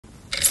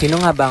Sino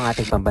nga ba ang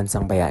ating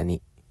pambansang bayani?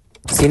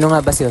 Sino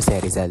nga ba si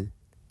Jose Rizal?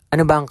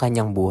 Ano ba ang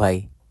kanyang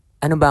buhay?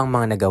 Ano ba ang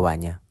mga nagawa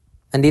niya?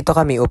 Andito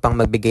kami upang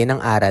magbigay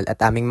ng aral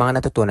at aming mga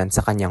natutunan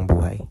sa kanyang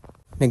buhay.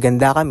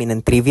 Naganda kami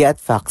ng trivia at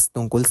facts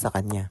tungkol sa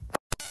kanya.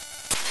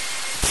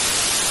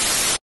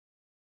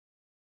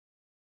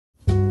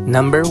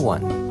 Number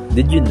 1.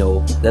 Did you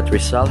know that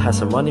Rizal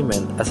has a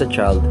monument as a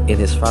child in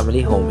his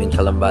family home in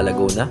Calamba,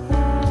 Laguna?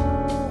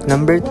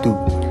 Number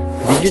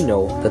 2. Did you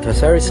know that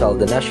Jose Rizal,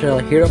 the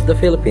national hero of the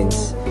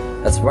Philippines,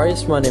 has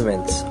various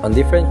monuments on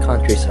different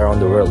countries around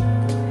the world?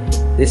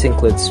 This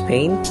includes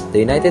Spain, the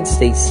United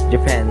States,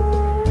 Japan,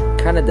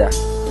 Canada,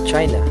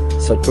 China,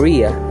 South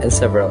Korea, and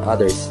several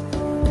others.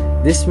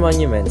 These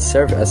monuments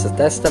serve as a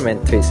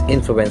testament to his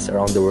influence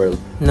around the world.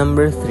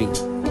 Number 3.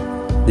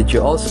 Did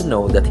you also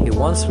know that he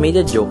once made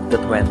a joke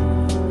that went,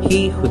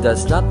 "He who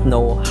does not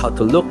know how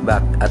to look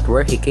back at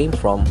where he came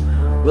from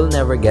will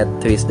never get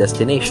to his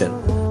destination"?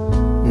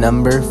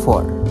 Number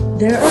 4.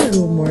 There are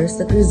rumors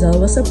that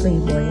Rizal was a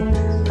playboy,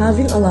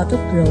 having a lot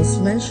of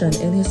girls mentioned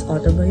in his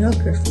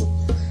autobiography.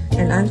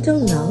 And until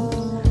now,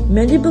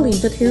 many believe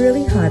that he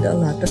really had a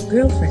lot of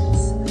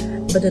girlfriends.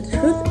 But the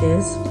truth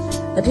is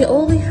that he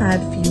only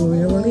had few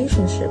real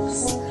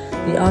relationships.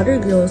 The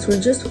other girls were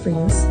just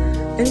friends,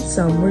 and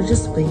some were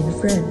just plain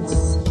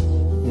friends.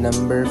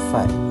 Number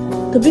 5.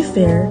 To be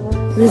fair,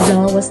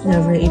 Rizal was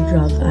never a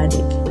drug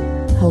addict.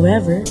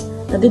 However,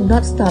 that did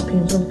not stop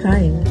him from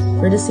trying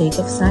for the sake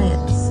of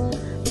science.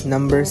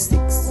 Number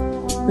 6.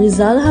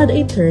 Rizal had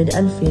a third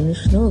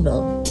unfinished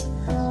novel,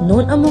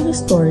 known among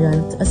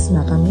historians as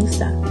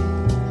Makamisa.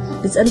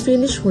 This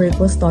unfinished work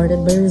was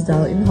started by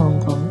Rizal in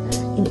Hong Kong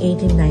in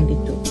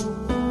 1892.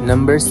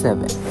 Number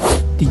 7.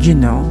 Did you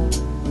know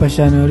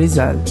Pasiano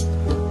Rizal,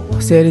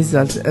 Jose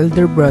Rizal's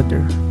elder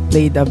brother,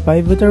 played a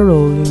pivotal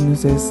role in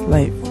Jose's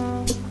life?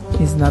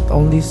 He's not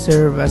only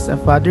served as a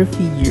father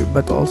figure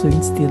but also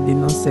instilled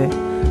in Jose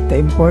the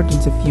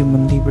importance of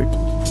human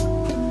liberty,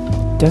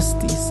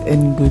 justice,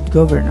 and good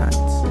governance,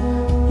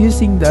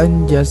 using the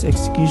unjust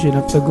execution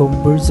of the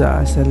Gomburza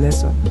as a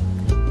lesson.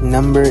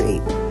 Number 8.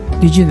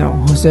 Did you know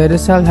Jose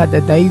Rizal had a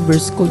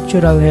diverse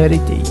cultural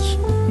heritage,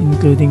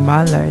 including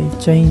Malay,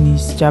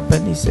 Chinese,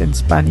 Japanese, and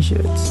Spanish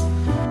roots?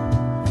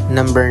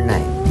 Number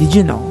 9. Did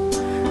you know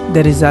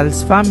the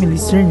Rizal's family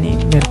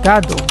surname,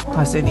 Mercado,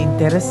 has an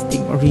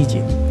interesting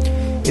origin?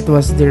 It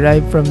was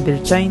derived from their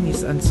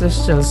Chinese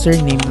ancestral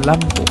surname,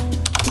 Lampo.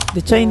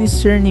 The Chinese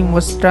surname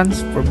was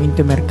transformed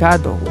into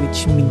Mercado,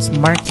 which means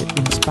market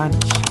in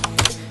Spanish.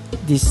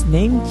 This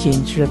name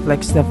change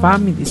reflects the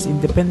family's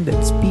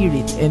independent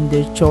spirit and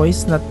their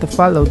choice not to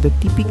follow the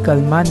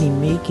typical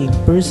money-making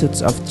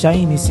pursuits of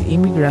Chinese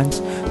immigrants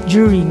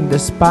during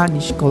the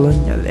Spanish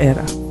colonial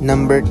era.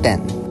 Number 10.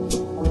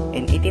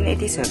 In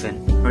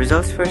 1887,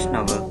 Rizal's first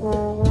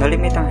novel, No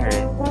Limitang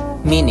Here,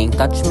 Meaning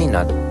Touch Me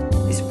Not.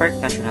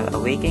 sparked national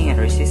awakening and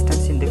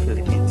resistance in the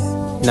Philippines.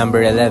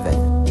 Number 11.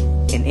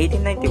 In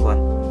 1891,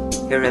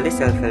 he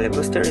released El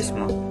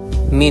Filibusterismo,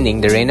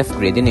 Meaning The Reign of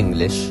Greed in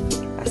English.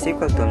 a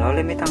sequel to No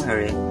Limitang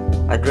Here,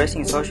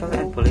 addressing social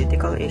and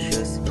political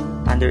issues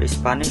under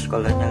Spanish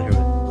colonial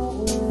rule.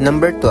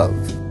 Number 12.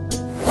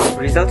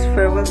 Rizal's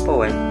farewell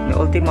poem, Ni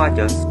Ultimo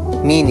Adios,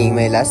 Meaning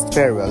My Last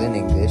Farewell in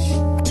English.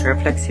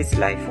 reflects his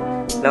life,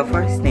 love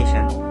for his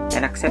nation,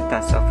 and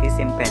acceptance of his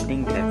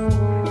impending death,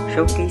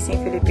 showcasing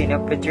Filipino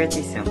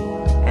patriotism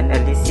and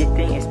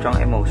eliciting strong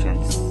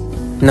emotions.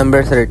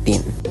 Number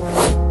 13.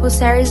 Jose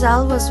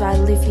Rizal was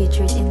widely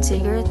featured in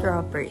cigarette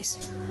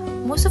wrappers.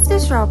 Most of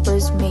these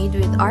wrappers, made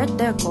with Art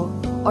Deco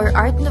or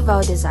Art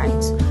Nouveau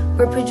designs,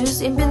 were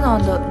produced in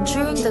Binondo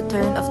during the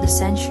turn of the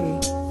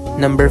century.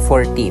 Number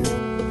 14.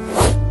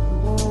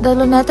 The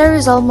Luneta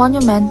Rizal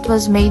monument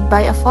was made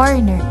by a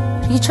foreigner.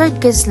 Richard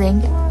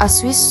Gisling, a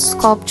Swiss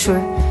sculptor,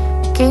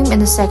 came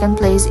in the second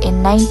place in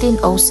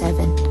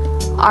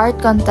 1907. Art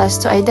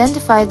contest to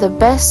identify the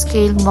best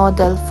scale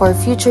model for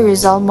future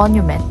Rizal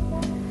monument.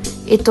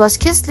 It was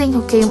Gisling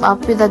who came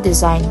up with the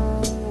design.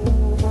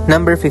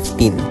 Number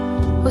 15.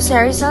 Jose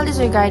Rizal is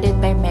regarded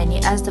by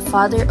many as the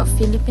father of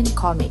Philippine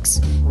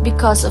comics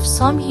because of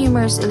some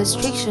humorous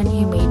illustration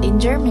he made in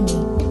Germany.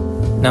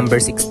 Number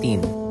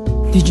 16.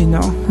 Did you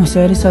know Jose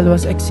Rizal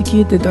was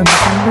executed on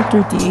December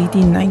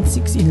 30,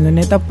 1896 in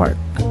Luneta Park,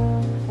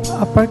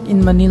 a park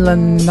in Manila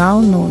now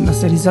known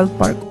as Rizal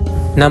Park?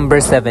 Number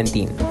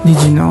 17. Did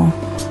you know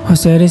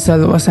Jose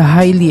Rizal was a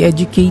highly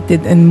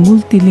educated and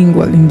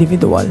multilingual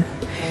individual?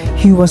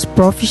 He was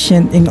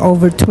proficient in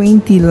over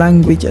 20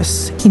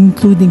 languages,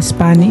 including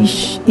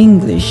Spanish,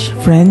 English,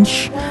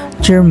 French,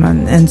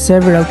 German, and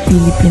several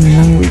Philippine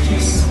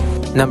languages.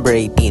 Number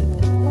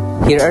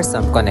 18. Here are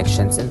some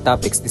connections and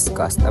topics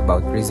discussed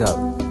about Rizal.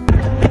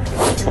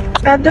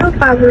 Pedro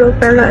Pablo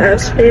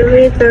Pelaez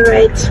favored the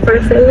rights for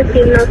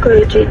Filipino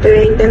clergy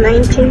during the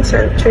 19th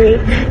century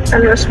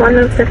and was one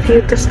of the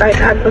few to start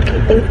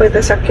advocating for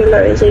the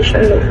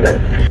secularization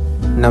movement.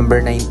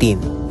 Number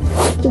 19.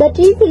 The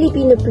 3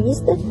 Filipino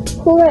priests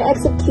who were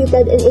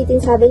executed in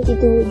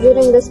 1872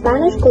 during the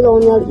Spanish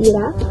colonial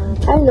era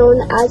are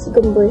known as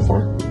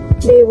Gomburza.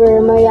 They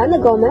were Mariana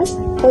Gomez,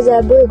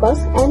 Jose Burgos,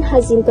 and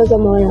Jacinto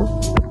Zamora.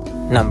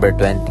 Number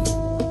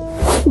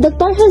 20.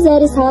 Dr. Jose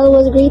Rizal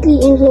was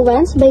greatly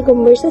influenced by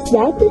Conversa's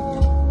death.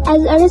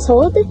 As a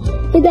result,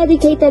 he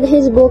dedicated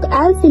his book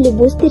Al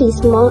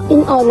Filibusterismo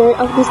in honor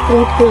of the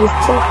street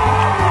priests.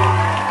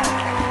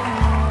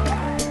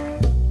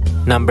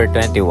 Number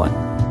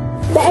 21.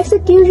 The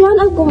execution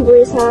of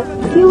Conversa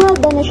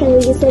fueled the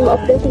nationalism of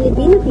the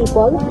Filipino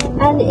people,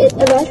 and it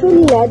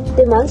eventually led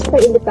to demands for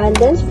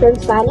independence from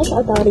Spanish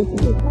authority.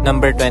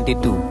 Number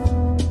 22.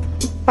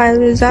 While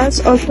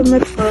Rizal's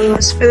ultimate goal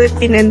was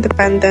Philippine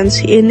independence,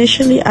 he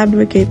initially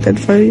advocated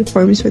for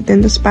reforms within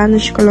the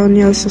Spanish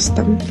colonial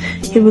system.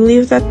 He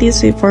believed that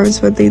these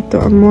reforms would lead to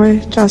a more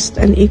just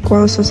and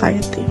equal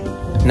society.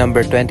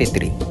 Number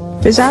 23.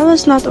 Rizal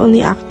was not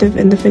only active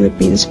in the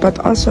Philippines but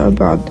also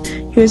abroad.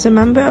 He was a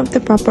member of the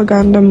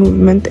propaganda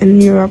movement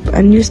in Europe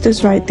and used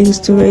his writings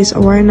to raise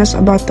awareness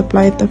about the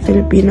plight of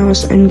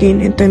Filipinos and gain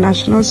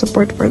international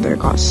support for their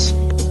cause.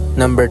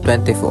 Number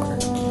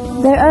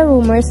 24. There are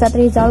rumors that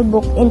Rizal's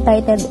book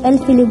entitled El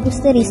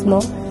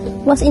Filibusterismo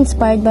was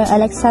inspired by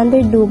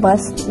Alexander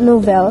Dumas'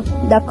 novel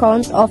The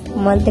Count of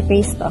Monte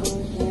Cristo,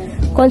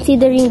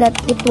 considering that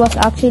it was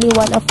actually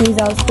one of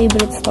Rizal's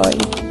favorite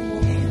stories.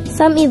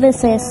 Some even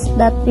says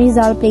that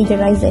Rizal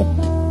plagiarized it.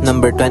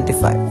 Number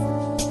 25.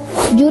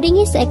 During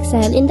his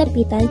exile in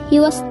Dapitan, he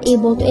was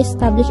able to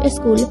establish a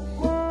school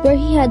where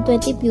he had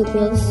 20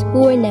 pupils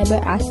who were never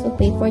asked to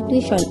pay for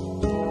tuition,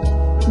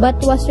 but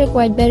was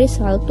required by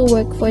Rizal to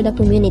work for the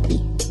community.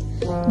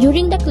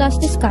 During the class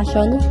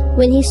discussion,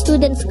 when his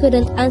students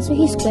couldn't answer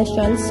his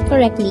questions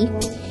correctly,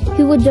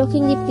 he would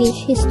jokingly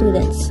pinch his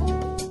students.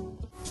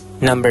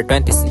 Number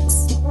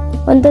 26.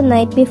 On the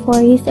night before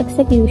his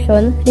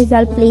execution,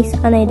 Rizal placed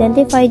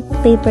unidentified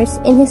papers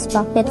in his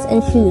pockets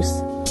and shoes.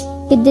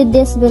 He did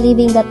this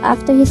believing that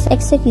after his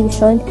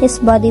execution, his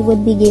body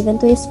would be given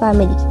to his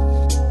family.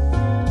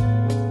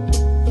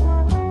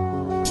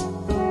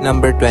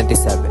 Number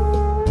 27.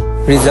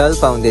 Rizal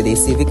founded a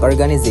civic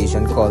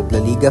organization called La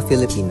Liga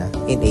Filipina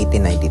in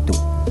 1892,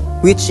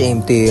 which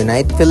aimed to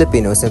unite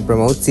Filipinos and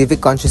promote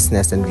civic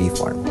consciousness and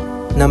reform.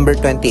 Number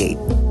 28.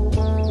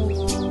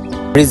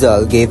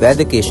 Rizal gave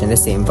education the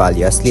same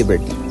value as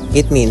liberty.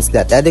 It means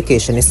that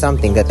education is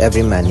something that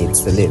every man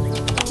needs to live.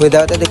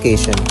 Without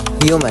education,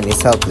 human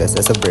is helpless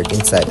as a bird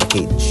inside a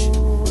cage.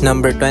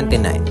 Number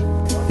 29.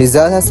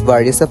 Rizal has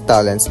various of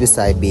talents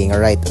beside being a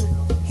writer.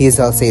 He is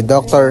also a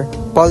doctor,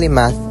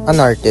 polymath, an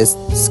artist,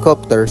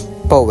 sculptor,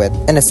 poet,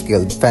 and a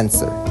skilled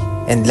fencer.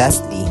 And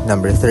lastly,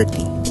 number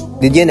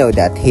 30. Did you know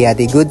that he had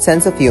a good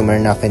sense of humor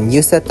and often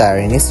used satire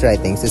in his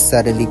writings to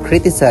subtly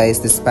criticize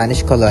the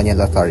Spanish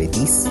colonial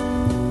authorities?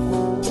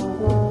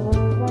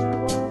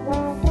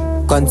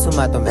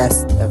 Consumatum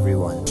est,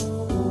 everyone.